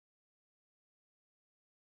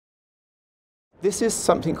This is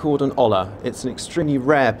something called an olla. It's an extremely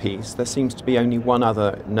rare piece. There seems to be only one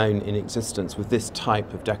other known in existence with this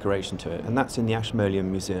type of decoration to it, and that's in the Ashmolean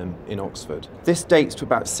Museum in Oxford. This dates to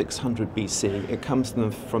about 600 BC. It comes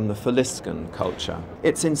from the Faliscan culture.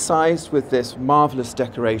 It's incised with this marvellous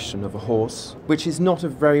decoration of a horse, which is not a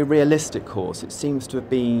very realistic horse. It seems to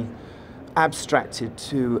be abstracted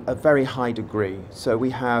to a very high degree. So we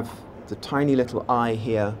have the tiny little eye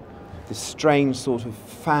here, this strange sort of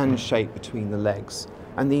fan shape between the legs,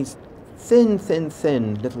 and these thin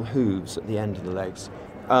little hooves at the end of the legs.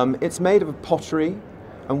 It's made of pottery,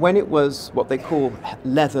 and when it was what they call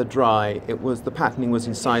leather dry, the patterning was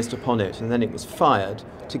incised upon it, and then it was fired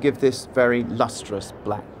to give this very lustrous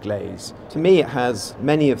black glaze. To me, it has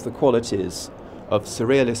many of the qualities of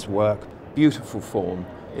surrealist work, beautiful form.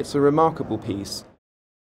 It's a remarkable piece.